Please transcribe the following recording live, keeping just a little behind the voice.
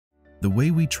The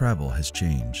way we travel has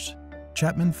changed.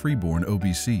 Chapman Freeborn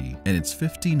OBC and its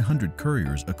 1,500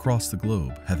 couriers across the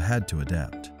globe have had to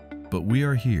adapt. But we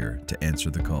are here to answer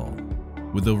the call.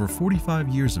 With over 45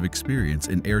 years of experience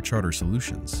in air charter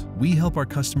solutions, we help our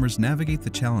customers navigate the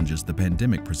challenges the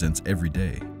pandemic presents every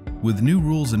day. With new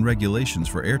rules and regulations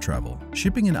for air travel,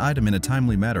 shipping an item in a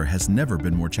timely manner has never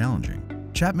been more challenging.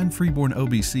 Chapman Freeborn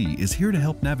OBC is here to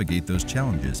help navigate those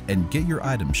challenges and get your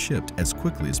items shipped as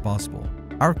quickly as possible.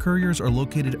 Our couriers are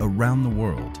located around the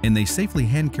world, and they safely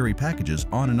hand carry packages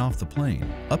on and off the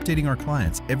plane, updating our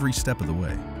clients every step of the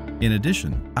way. In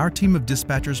addition, our team of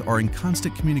dispatchers are in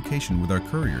constant communication with our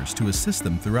couriers to assist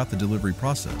them throughout the delivery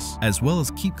process, as well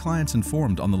as keep clients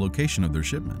informed on the location of their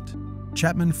shipment.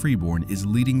 Chapman Freeborn is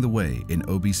leading the way in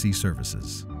OBC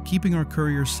services. Keeping our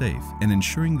couriers safe and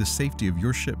ensuring the safety of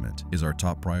your shipment is our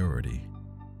top priority.